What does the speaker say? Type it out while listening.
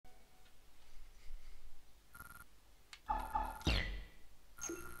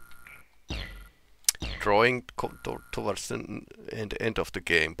drawing towards the end of the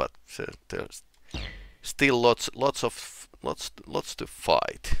game, but there's still lots to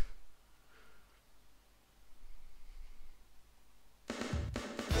fight.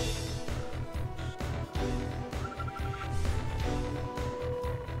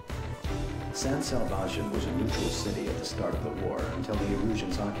 San Salvacion was a neutral city at the start of the war until the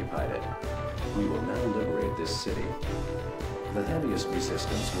Erusians occupied it. We will now liberate this city. The heaviest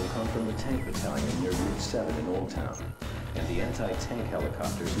resistance will come from the tank battalion near Route 7 in Old Town, and the anti-tank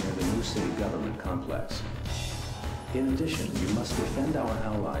helicopters near the new city government complex. In addition, you must defend our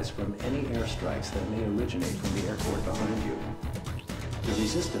allies from any airstrikes that may originate from the airport behind you. The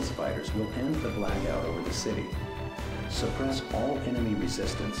resistance fighters will end the blackout over the city. Suppress all enemy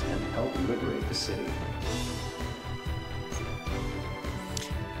resistance and help liberate the city.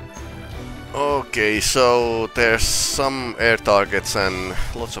 Okay, so there's some air targets and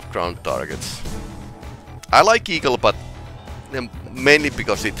lots of ground targets. I like Eagle, but mainly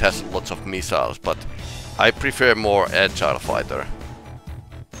because it has lots of missiles, but I prefer more agile fighter.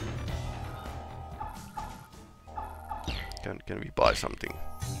 Can we buy something?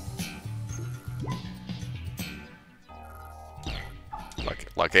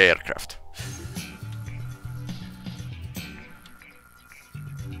 Like aircraft.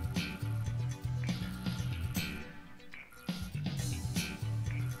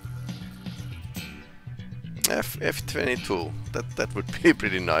 F-22. That would be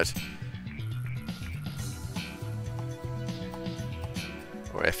pretty nice.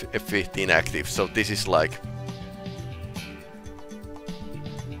 Or F-15 active. So this is like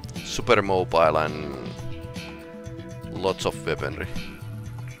super mobile and lots of weaponry.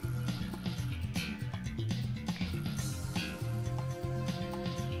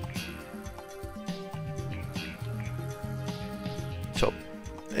 So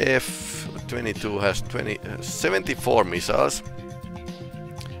F-22 has 74 missiles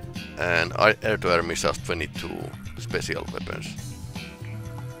and air-to-air missiles 22 special weapons.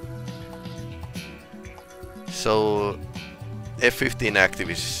 So F-15 active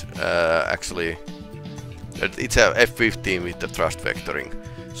is actually it's a F-15 with the thrust vectoring.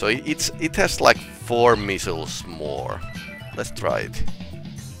 So it has like 4 missiles more. Let's try it.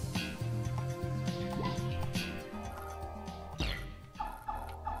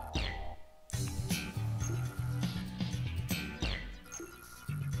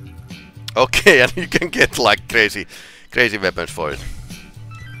 Okay, and you can get like crazy weapons for it.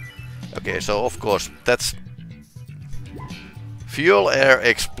 Okay, so of course that's fuel air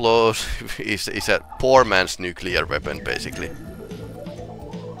explosive is a poor man's nuclear weapon basically.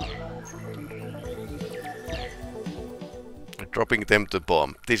 Dropping them to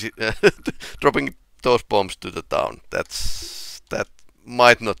bomb. This is dropping those bombs to the town. That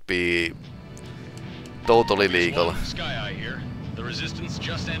might not be totally legal. Sky Eye here. The resistance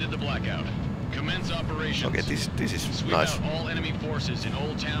just ended the blackout. Commence operations. Okay, this is Sweep nice. out all enemy forces in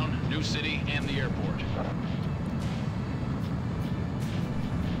Old Town, New City, and the airport.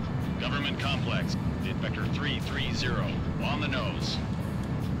 Government complex. Hit vector 330. On the nose.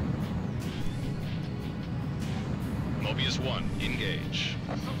 Mobius 1, engage.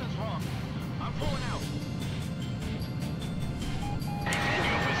 Something's wrong. I'm pulling out.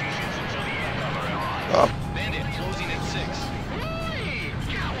 Bandit closing at 6.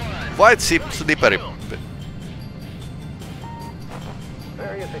 White ship slippery.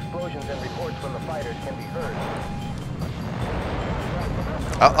 Various explosions and reports from the fighters can be heard.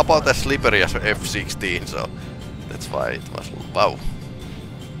 About as slippery as F-16, so that's why it was. Wow.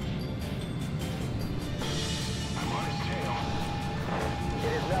 I'm on his tail.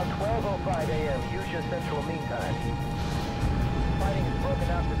 It is now 12:05 a.m. Fuchsia Central Mean Time. Fighting is broken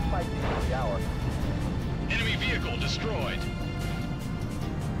out despite the early hour. Enemy vehicle destroyed.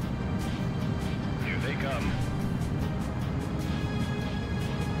 Here they come.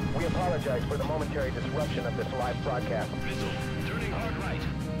 We apologize for the momentary disruption of this live broadcast. Missile, turning hard right.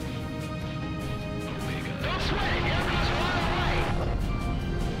 Omega. Don't sweat it, everyone's far away!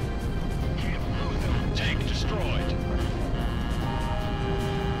 Can't lose them. Tank destroyed.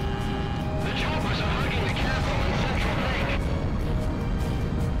 The choppers are hugging the capital and central bank.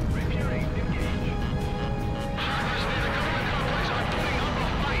 Repairing, engage. Choppers near the government complex are putting up a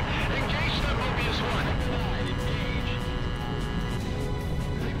fight. Engage them, Mobius 1. Engage.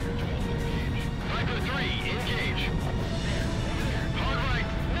 Rapier 12, engage. Viper 3, engage. Hard right,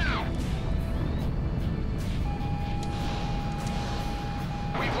 now!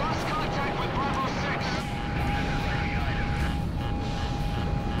 We've lost contact with Bravo 6.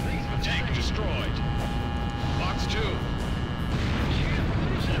 Tank destroyed. Box 2.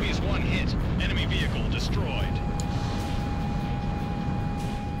 Mobius 1 hit. Enemy Enemy vehicle destroyed.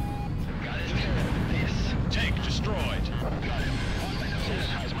 Got his tail. This. Tank destroyed. Got him. On my nose.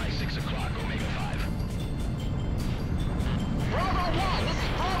 How's my 6 o'clock, Omega 5? Bravo 1, this is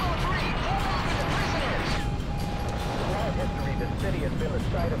Bravo 3. Hold on to the prisoners. Throughout history, the city has been the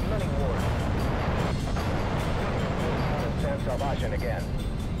site of many wars. San Salvacion again.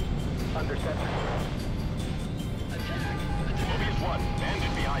 Under center. Attack! Mobius 1,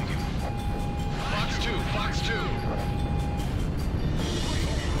 bandit behind you. Fox 2, Fox 2.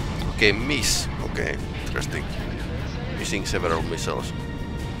 Okay, miss. Okay, interesting. Missing several missiles.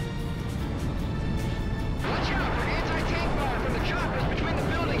 Watch out for anti-tank fire from the choppers between the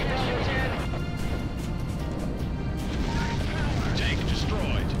buildings, Mr. 10. Tank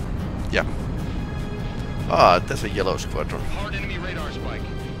destroyed. Yeah. Ah, there's a yellow squadron. Hard enemy radar spike.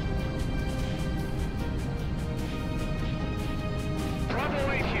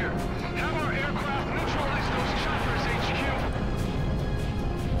 Bravo 8 here. Have our aircraft neutralize those choppers, HQ.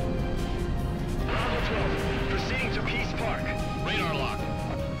 Bravo 12, proceeding to Peace Park. Radar lock.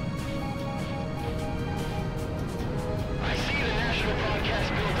 I see the National Broadcast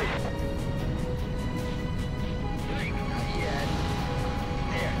building. Wait, not yet.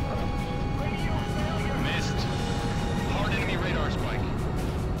 There. Radio failure. Missed. Hard enemy radar spike.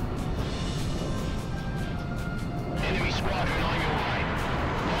 Enemy squadron on your right.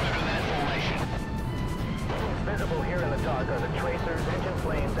 Monitor that formation. Visible here in the dark are the tracers, engine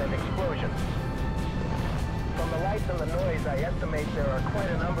flames, and explosions. From the lights and the noise, I estimate there are quite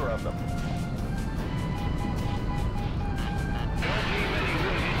a number of them. Don't leave any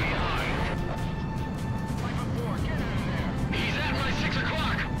wounded behind. Like before, get in there. He's at my 6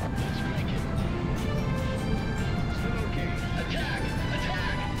 o'clock. Let's make it. Still okay. Attack!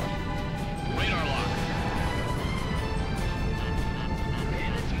 Attack! Radar lock.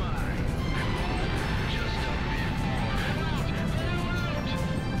 And it's mine. Just a bit more.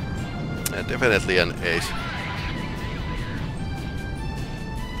 Definitely an ace.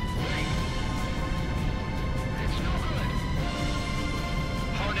 It's no good.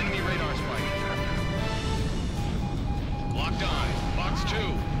 Hard enemy radar spike. Locked on. Fox 2.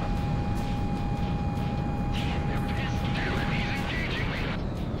 They're pissed. He's engaging me.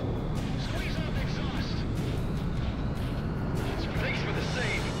 Squeeze off exhaust. Thanks for the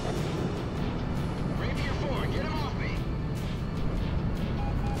save. Rapier 4, get him off me.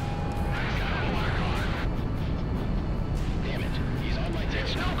 I've got a lock on. Damn it. He's on my tail.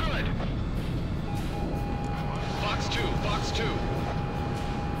 It's no good. Fox 2. Fox 2.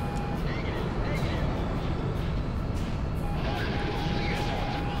 Negative. Negative. This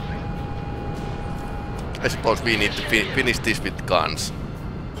one's mine. I suppose we need to finish this with guns.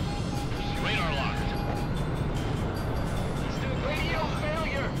 Radar lock. Still radio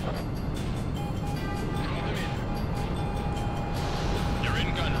failure. Drop him in. You're in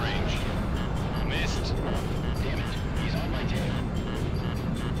gun range. Missed. Damn it. He's on my tail.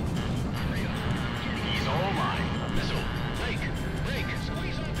 Hurry up. He's all mine. Missile. Brake. Brake.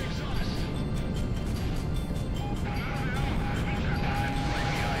 Squeeze off exhaust.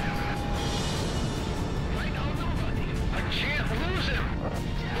 Right on nobody. I can't lose him.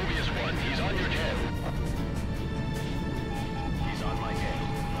 Mobius 1, he's on your tail. He's on my tail.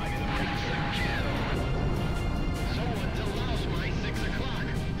 I'm in the brake. Kill. Someone to lost my 6 o'clock.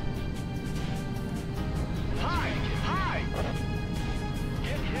 Hi! Hi!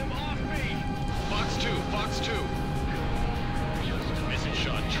 Get him off me! Fox 2. Fox 2. Missing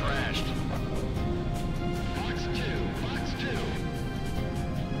shot trashed. Fox 2! Fox 2!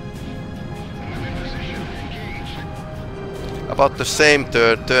 I'm in position. Engaged. About the same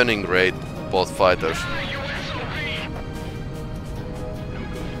turning rate, both fighters. You SOB! No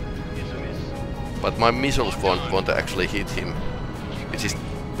good. It's a miss. But my missiles won't actually hit him, which is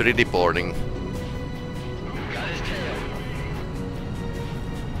pretty boring. Got his tail.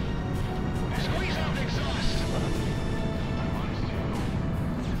 Squeeze off exhaust.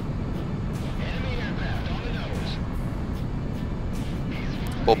 Enemy aircraft on the nose.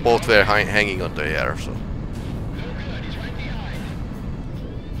 Both were hanging on the air, so. No good. He's right behind.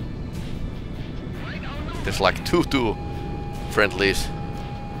 Right on the There's like two friendlies.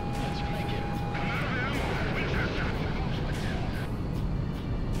 Let's make it.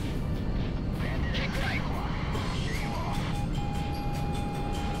 Kick right. Shake him off.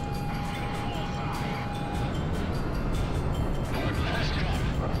 Hard last drop.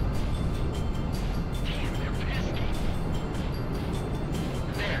 Damn, they're pesky.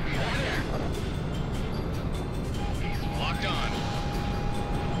 There, over there. He's locked on.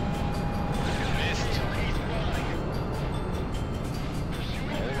 Missed. He's flying.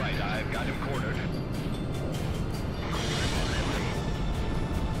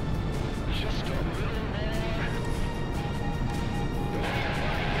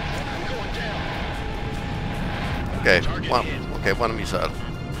 Okay, one missile.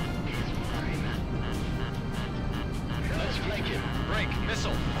 Let's flank him. Break.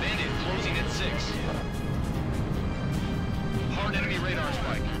 Missile. Bandit closing at 6. Hard enemy radar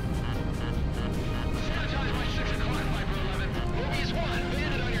spike. Sabotage by 6 o'clock, Viper 11. Mobius 1.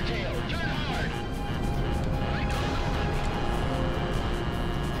 Bandit on your tail. Turn hard.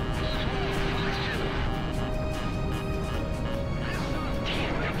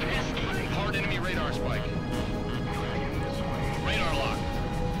 Hard enemy radar spike. Radar lock.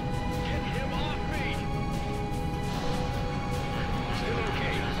 Get him off me. Still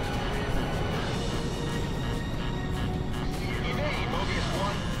okay. Evade, Mobius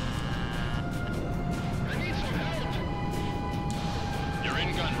 1. I need some help. You're in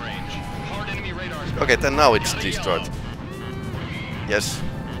gun range. Hard enemy radar spike. Okay, then now it's destroyed. Yes.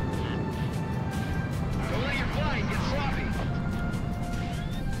 Don't let your flying get sloppy.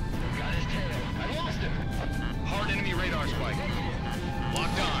 Got his tail. I lost him. Hard enemy radar spike.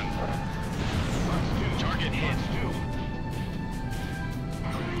 Locked on. Target hit.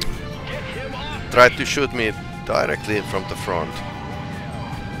 Get him off. Tried to shoot me directly from the front.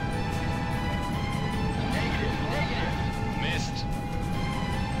 Missed.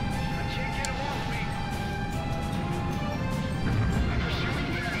 I can't get him off me.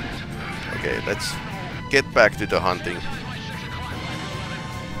 Okay, let's get back to the hunting.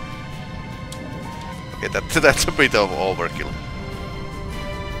 Okay, that's a bit of overkill.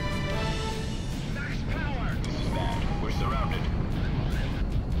 Max power. This is bad. We're surrounded.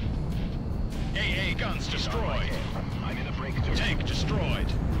 AA guns destroyed. I'm in a breakthrough. Tank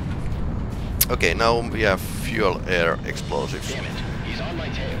destroyed. Okay, now we have fuel air explosives. Damn it. He's on my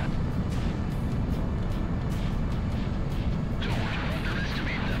tail. Don't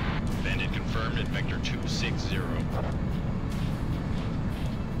underestimate them. Bandit confirmed at Vector 260.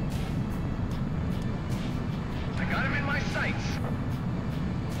 I got him in my sights.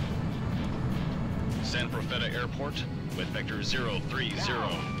 San Profeta Airport with Vector 030.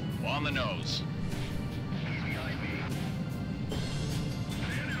 On the nose.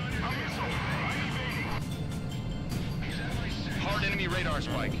 Hard enemy radar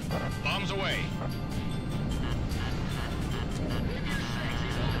spike. Bombs away.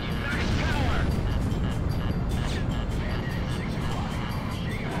 Max power.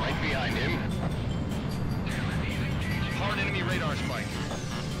 Right behind him. Hard enemy radar spike.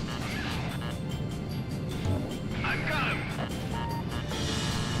 I've got him.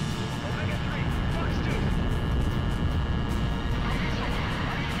 Omega 3, Fox 2.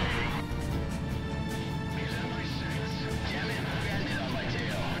 He's at my 6. Damn it, Bandit on my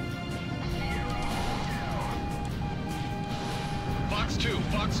tail. Fox 2,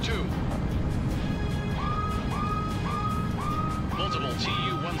 Fox 2. Multiple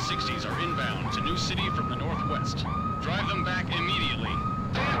TU-160s are inbound to New City from the northwest. Drive them back immediately.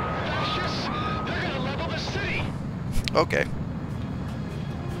 Damn, fascists! They're gonna level the city! Okay.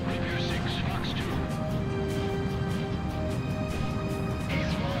 Rapier 6, Fox 2.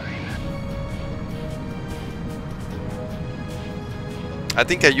 He's mine. I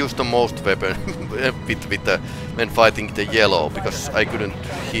think I used the most weapon with the when fighting the yellow because I couldn't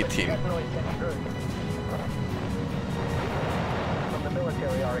hit him. From the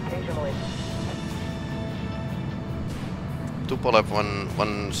military are occasionally Tupolev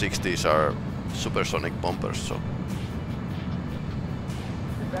 160s are supersonic bombers, so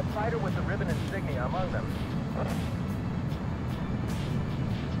Is that fighter with the ribbon insignia among them?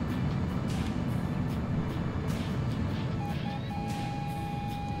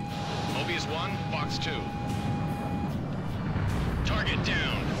 Mobius 1, Fox 2. Target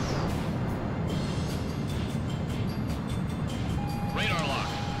down. Radar lock.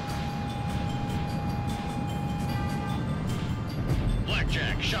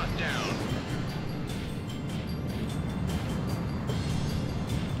 Blackjack shot down.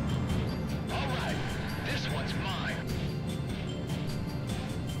 All right, this one's mine.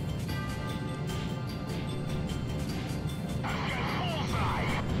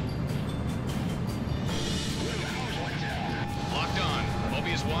 Locked on.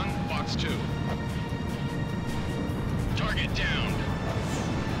 Mobius 1, Fox 2. Target down.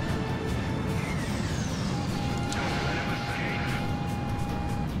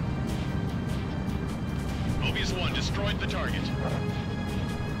 Mobius 1 destroyed the target.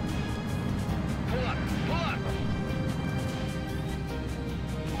 Pull up! Pull up!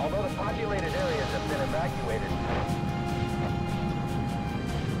 Although the populated areas have been evacuated,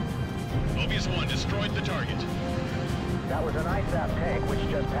 Mobius 1 destroyed the target. that was an ISAP tank which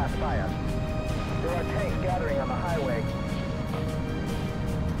just passed by us. There are tanks gathering on the highway.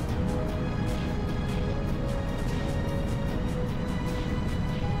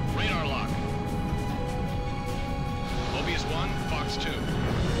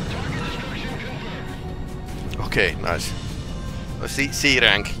 Okay, nice. C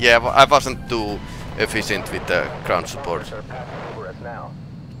rank. Yeah, I wasn't too efficient with the ground support.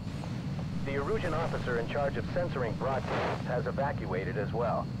 The Erusian officer in charge of censoring broadcasts has evacuated as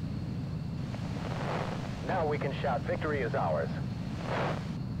well. Now we can shout, victory is ours.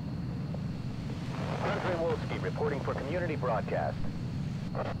 Andre Wolski reporting for community broadcast.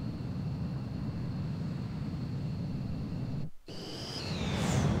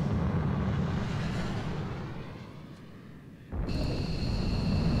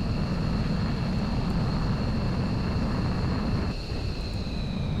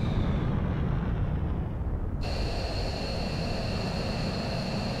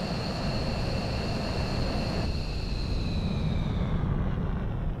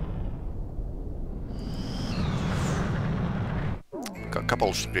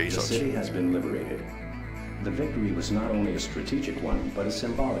 Couple The screenshots. city has been liberated. The victory was not only a strategic one, but a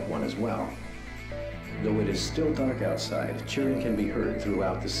symbolic one as well. Though it is still dark outside, cheering can be heard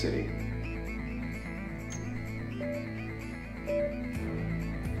throughout the city.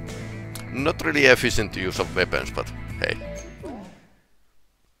 Not really efficient use of weapons, but hey.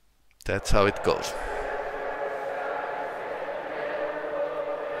 That's how it goes.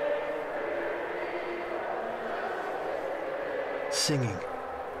 Singing.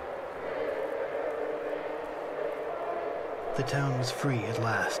 The town was free at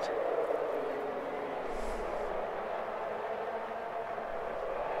last.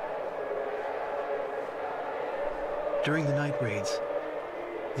 During the night raids,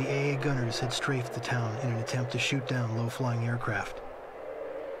 the AA gunners had strafed the town in an attempt to shoot down low-flying aircraft.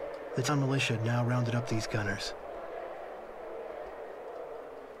 The town militia now rounded up these gunners.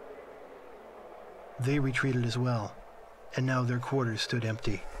 They retreated as well, and now their quarters stood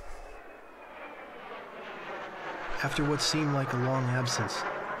empty. After what seemed like a long absence,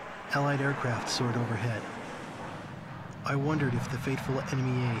 Allied aircraft soared overhead. I wondered if the fateful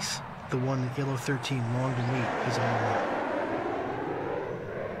enemy ace, the one that Yellow 13 longed to meet, was among them.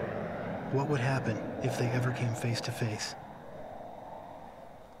 What would happen if they ever came face to face?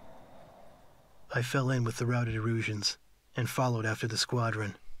 I fell in with the routed Erusians and followed after the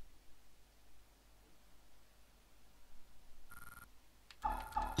squadron.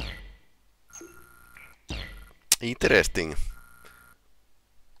 Interesting.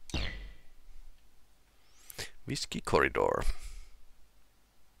 Whiskey corridor.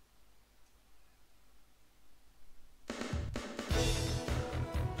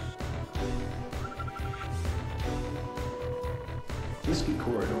 Whiskey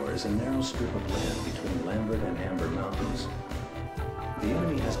Corridor is a narrow strip of land between Lambert and Amber Mountains. The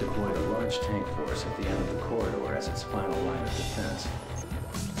enemy has deployed a large tank force at the end of the corridor as its final line of defense.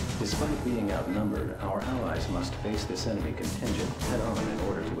 Despite being outnumbered, our allies must face this enemy contingent head-on in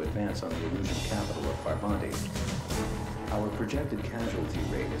order to advance on the Erusian capital of Farbanti. Our projected casualty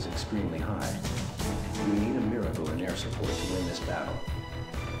rate is extremely high. We need a miracle in air support to win this battle.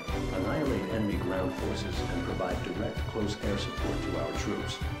 Annihilate enemy ground forces and provide direct close air support to our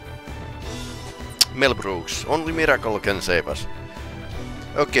troops. Mel Brooks, only miracle can save us.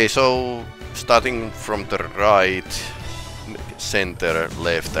 Okay, so starting from the right, center,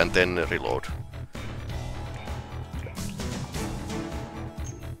 left, and then reload.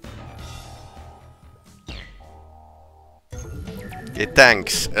 Okay,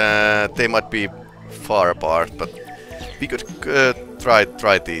 tanks. They might be far apart, but we could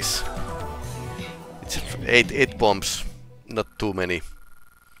try these. It's 8 bombs, not too many.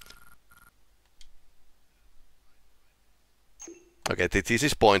 Okay, this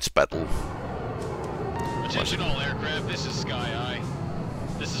is points battle. Attention all aircraft, this is Sky Eye.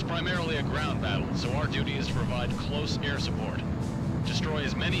 This is primarily a ground battle, so our duty is to provide close air support. Destroy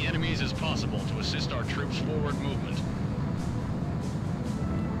as many enemies as possible to assist our troops' forward movement.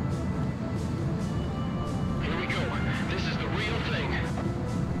 Here we go. This is the real thing.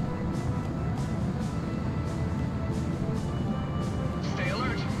 Stay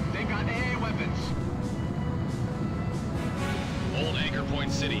alert. They got AA weapons. Old Anchor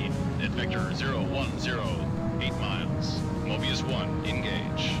Point City at Vector 010, 8 miles. Mobius 1,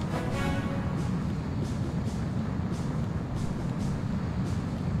 engage.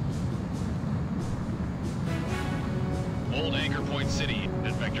 Old Anchor Point City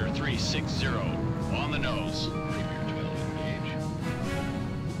at Vector 360, on the nose. Rapier 12, engage.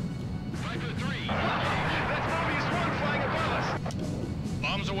 Viper 3, engage. That's Mobius 1 flying above us.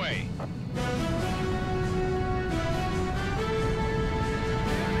 Bombs away.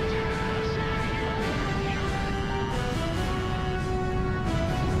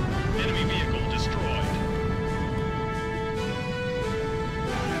 Enemy vehicle destroyed.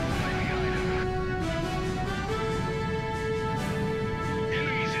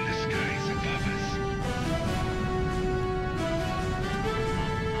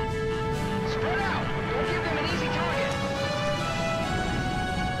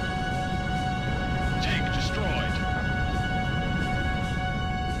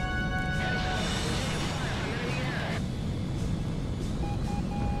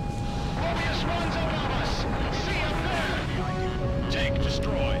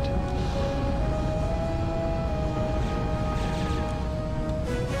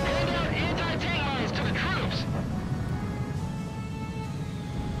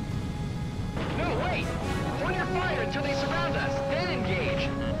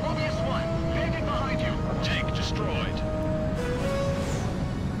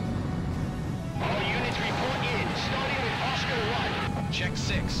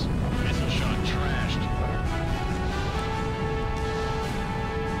 6. Missile shot trashed.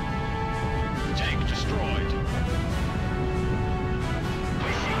 Tank destroyed.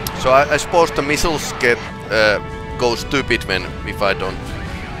 So I suppose the missiles get go stupid when if I don't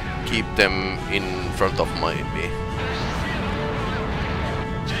keep them in front of me.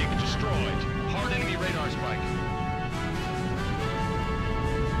 Tank destroyed. Hard enemy radar spike.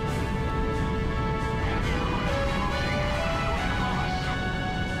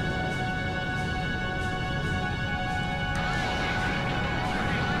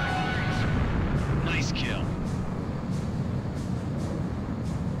 Nice kill.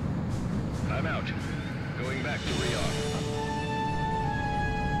 I'm out. Going back to Riyadh.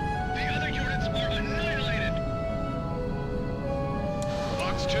 The other units are annihilated.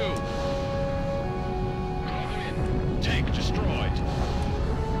 Box 2. Tank destroyed.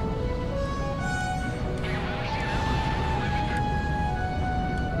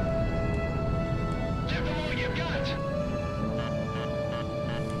 Give them all you've got.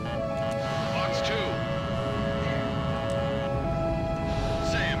 Box 2.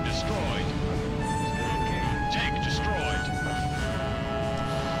 Sam destroyed. Tank destroyed.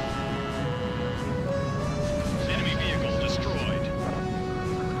 Enemy vehicle destroyed.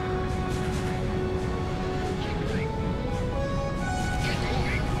 Keep moving.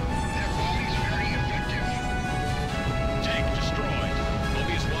 Their bombing's very effective. Tank destroyed.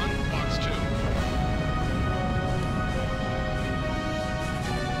 Mobius 1, Box 2.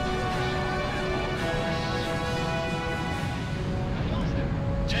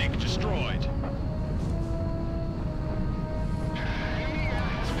 Tank destroyed.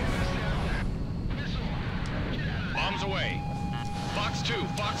 Bombs away. Fox 2,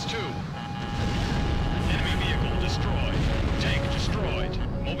 Fox 2. Enemy vehicle destroyed. Tank destroyed.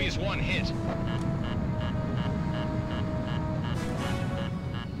 Mobius 1 hit.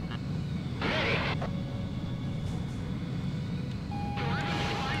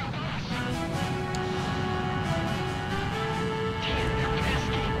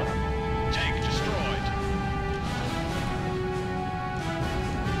 Tank destroyed.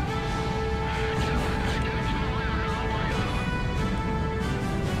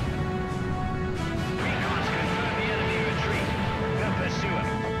 Recon's confirmed the enemy retreat. They'll pursue him.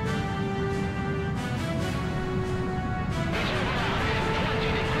 Visual ground, 20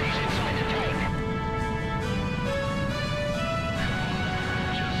 degrees inside the tank.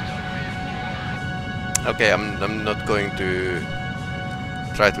 Okay, I'm not going to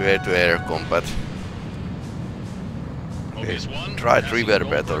try to air combat. Mobius 1, Try passing reverb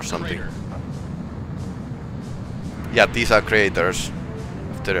north or of the something. crater. Yeah, these are craters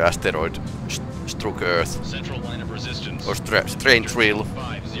after the asteroid struck Earth. Central line of resistance. Or strange drill.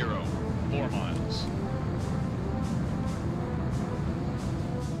 50, 4 miles.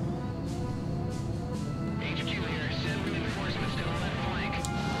 HQ here, send reinforcements to the left flank.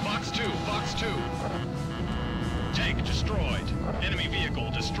 Fox 2, Fox 2. Tank destroyed. Enemy vehicle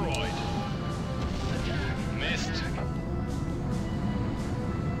destroyed. Missed.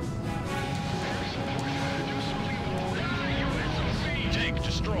 Tank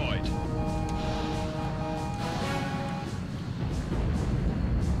destroyed.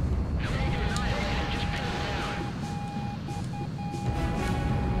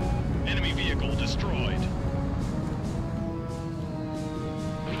 Enemy vehicle destroyed.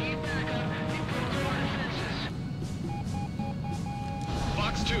 We need backup. They broke through our defenses.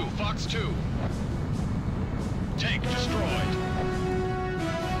 Fox 2, Fox 2. Tank destroyed.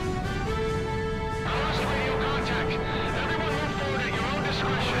 I lost radio contact. Everyone move forward at your own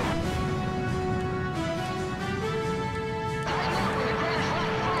discretion.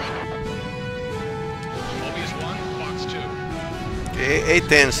 Mobius 1, Fox 2.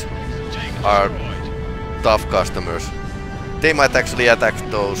 A-10s Tank are destroyed. tough customers. They might actually attack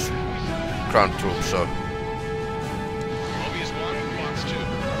those ground troops, so Mobius 1, Fox 2.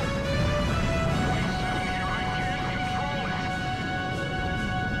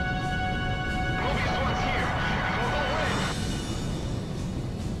 Mobius 1's here.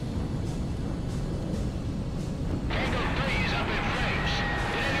 Tango 3 is up in flames.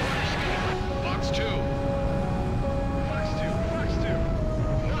 Did anyone escape? Fox 2. Fox 2, Fox 2.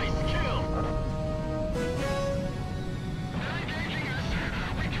 Nice kill. They're engaging us.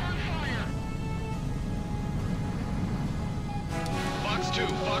 Return fire. Fox 2,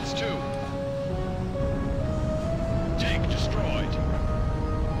 Fox 2. Tank destroyed.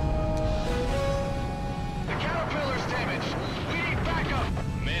 The Caterpillar's damaged. We need backup.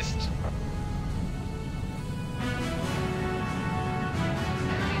 Missed.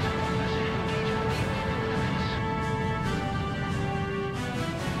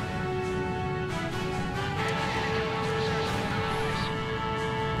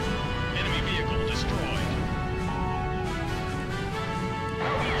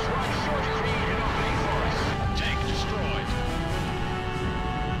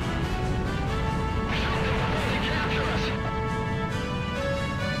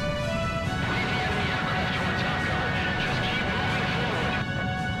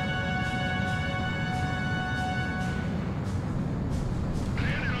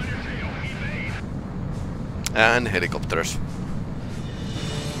 And helicopters.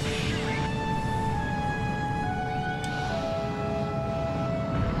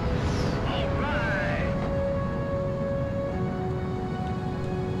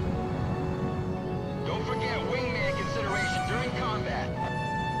 Don't forget wingman consideration during combat.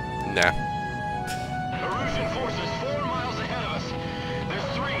 Nah. Erosion forces 4 miles ahead of us. There's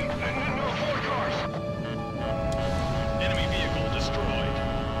 4 cars. Enemy vehicle destroyed.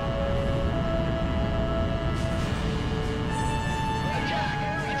 Attack!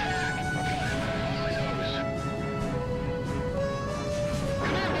 Attack!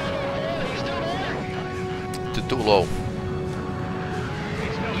 He's still there? Too low.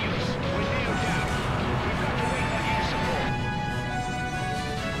 It's no use. We're nailed down. We've got to wait for air support.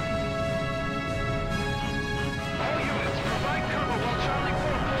 All units, provide cover while Charlie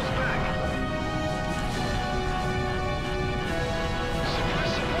 4 pulls back.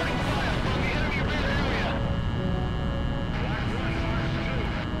 Suppress supporting fire from the enemy rear area. Flash 1, Flash 2.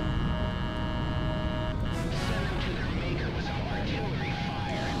 Send them to their maker with some artillery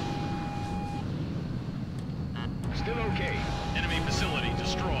fire. Still okay. Enemy facility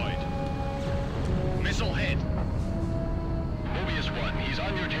destroyed. Missile hit. Mobius 1, he's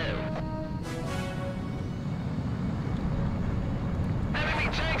on your tail. Enemy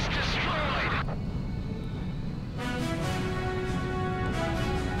tanks destroyed!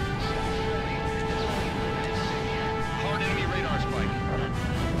 Hard enemy radar spike.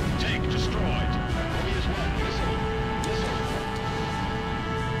 Tank destroyed. Mobius 1, missile.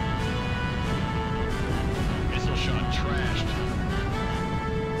 Missile shot trashed.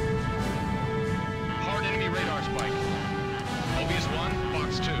 Hard enemy radar spike. Mobius 1,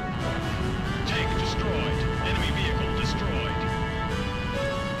 Fox 2. Tank destroyed. Enemy vehicle destroyed.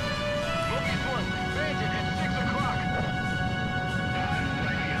 Mobius 1, Bandit at 6 o'clock.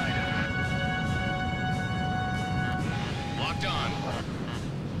 Right behind him. Locked on.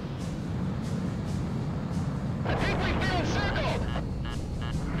 I think we've been encircled!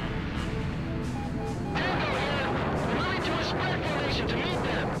 Tango here! We're moving to a spread formation to meet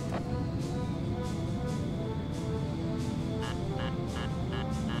them!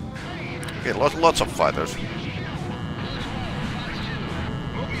 Okay, lots of fighters.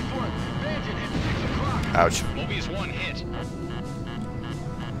 Mobius 1, Bandit at 6 o'clock! Ouch. Mobius 1 hit.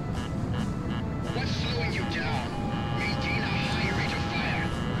 What's slowing you down? Maintain a high rate of fire.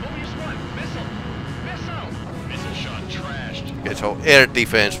 Mobius 1, missile! Missile! Missile shot trashed. Okay, so air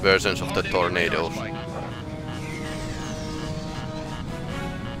defense versions of the Hard enemy radar tornadoes. spike.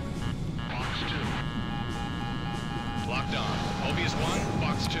 Fox 2. Locked on. Mobius 1,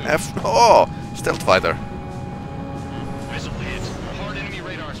 Fox 2. Oh! Stealth fighter. Missile hit. Hard enemy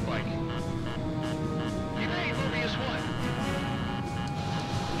radar spike. Evade Mobius 1.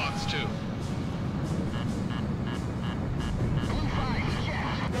 Fox 2. Blue 5,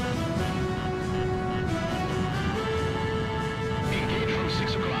 yes! Engage from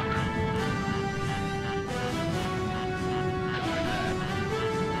 6 o'clock.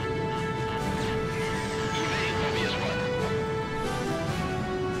 Evade Mobius 1.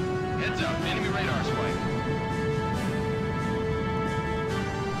 Heads up. Enemy radar spike.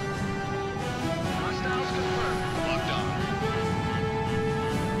 Hostiles confirmed. Locked on.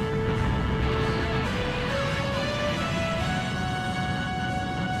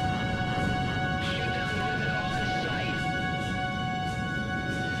 Shutdown unit on site.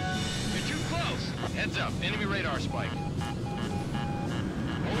 You're too close. Heads up. Enemy radar spike.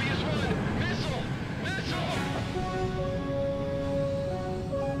 Mobius 1, missile! Missile!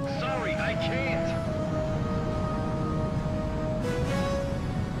 Sorry, I can't.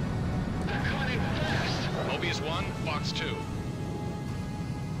 They're cutting fast. Mobius 1, Fox 2.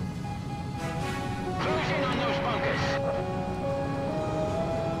 Close in on those bunkers.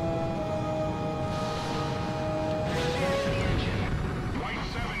 Proceed to the engine. White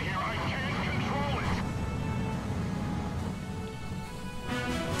 7 here, I can't control it.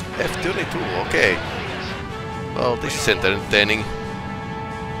 F-22, okay. Well, this is entertaining.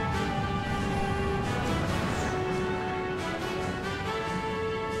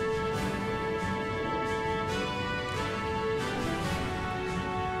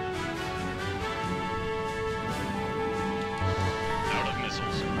 Out of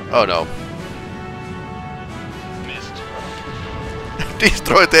missiles. Oh no. Missed.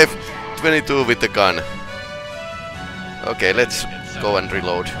 Destroy the F-22 with the gun. Okay, let's go and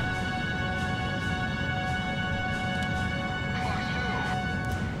reload.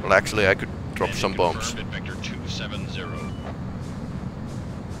 Well, actually, I could drop some bombs. Confirmed at Vector 270. The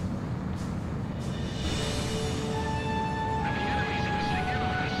enemy's in the signal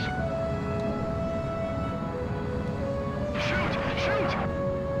us.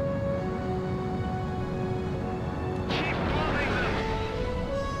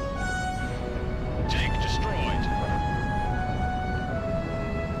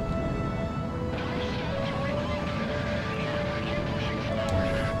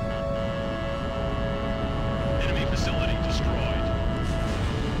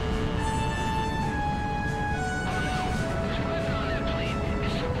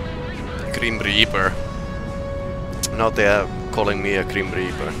 Grim Reaper. Now they are calling me a Grim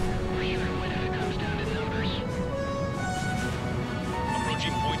Reaper.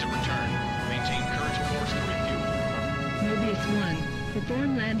 Approaching point of return. Maintain current course to refuel. Mobius 1,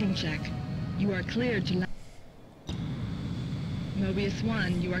 perform landing check. You are cleared to Mobius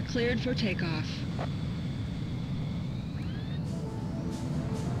 1, you are cleared for takeoff.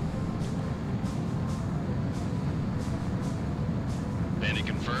 Bandit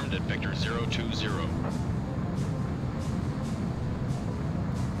confirmed at Vector 020.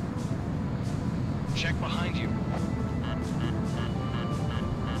 Check behind you.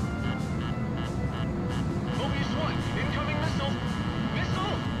 Mobius 1, incoming missile!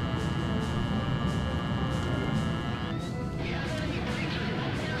 Missile!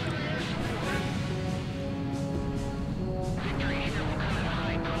 Victory here will come at a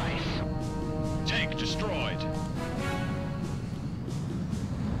high price. Tank destroyed.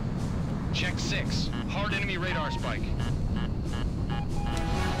 Check 6. Hard enemy radar spike.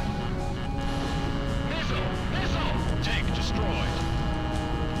 Missile! Missile! Tank destroyed.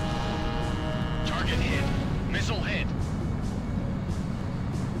 Target hit. Missile hit.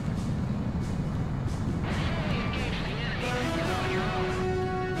 Engage the enemy. You're on your own.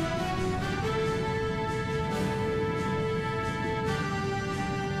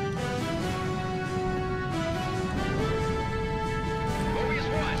 Mobius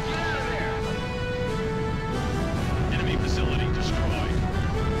 1, get out of there! Enemy facility destroyed.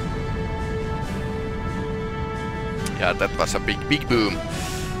 Yeah, that was a big boom.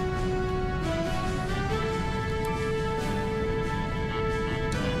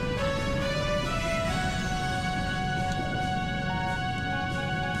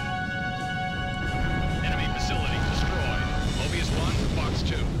 Enemy facility destroyed. Mobius 1, Fox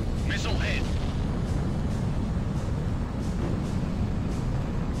 2. Missile hit.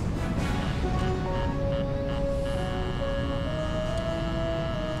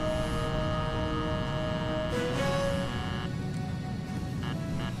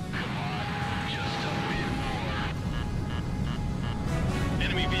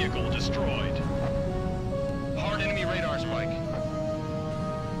 Enemy vehicle destroyed. Hard enemy radar spike.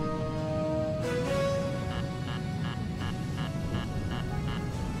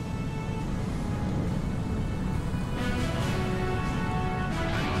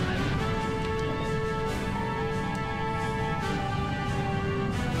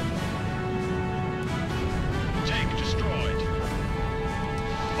 Tank destroyed.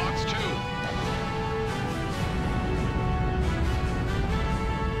 Fox 2.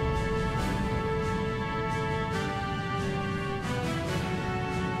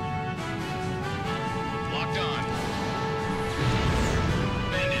 Locked on.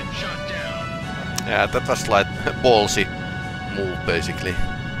 Bandit shot down. Yeah, that was like ballsy move basically.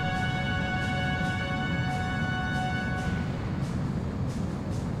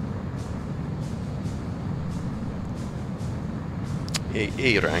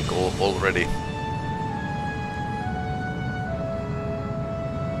 A rank already.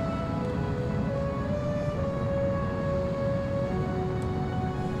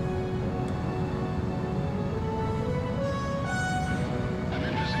 I'm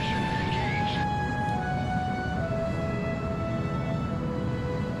in position. Engage.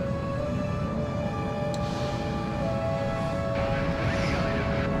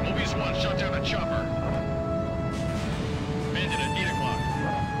 Mobius 1 shot down a chopper. Bandit at 8 o'clock.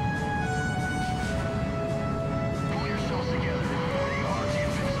 Pull yourselves together. The odds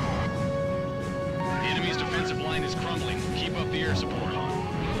invincible. The enemy's defensive line is crumbling. Keep up the air support.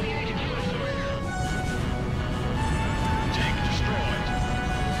 Tank destroyed.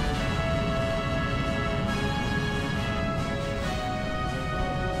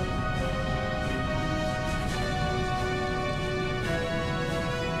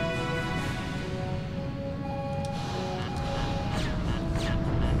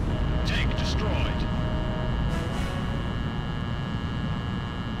 Tank destroyed.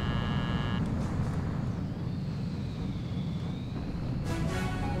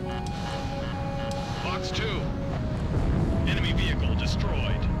 Fox 2. Enemy vehicle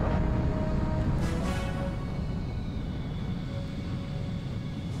destroyed.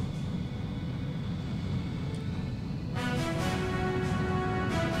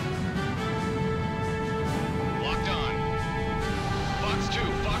 Locked on. Fox 2,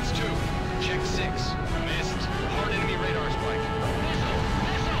 Fox 2. Check 6. Missed. Hard enemy radar spike. Missile!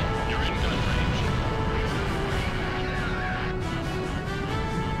 Missile! You're in gun range.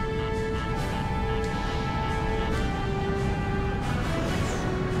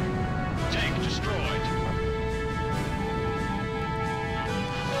 Tank destroyed.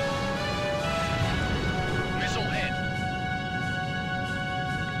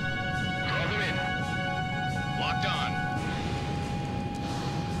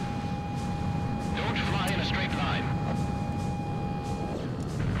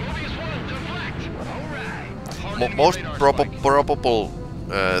 most probable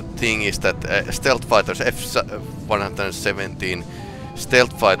thing is that stealth fighters, F-117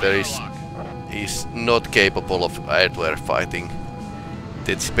 stealth fighter is not capable of air-to-air fighting.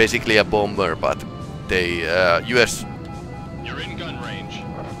 It's basically a bomber, but they US You're in gun range.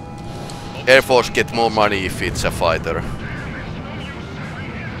 Air Force get more money if it's a fighter.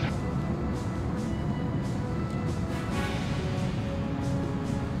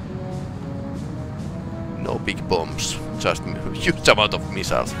 No big bombs, just huge amount of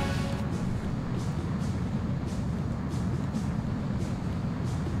missiles.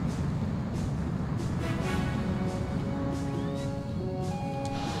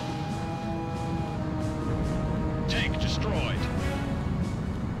 Tank destroyed.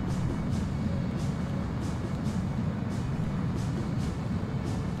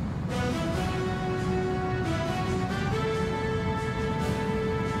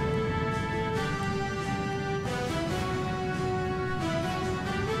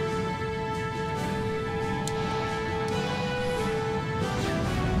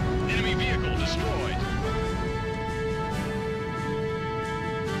 Enemy vehicle destroyed.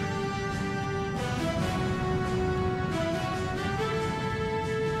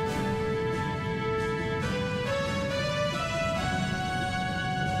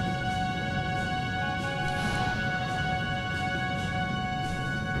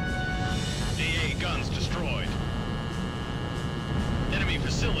 AA guns destroyed. Enemy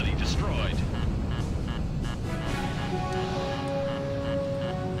facility destroyed.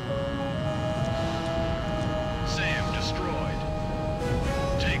 SAM destroyed.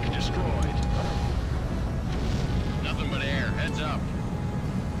 Tank destroyed. Nothing but air. Heads up.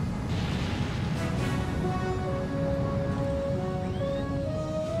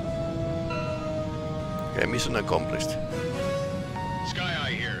 Okay, mission accomplished. Sky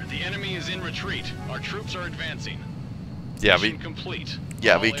Eye here. The enemy is in retreat. Our troops are advancing. Yeah, Mission complete. we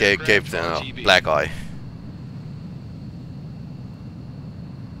All gave aircraft them a RTB. black eye.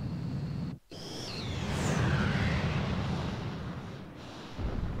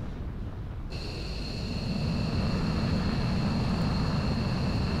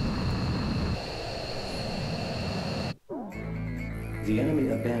 The enemy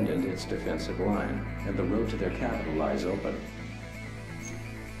abandoned its defensive line, and the road to their capital lies open.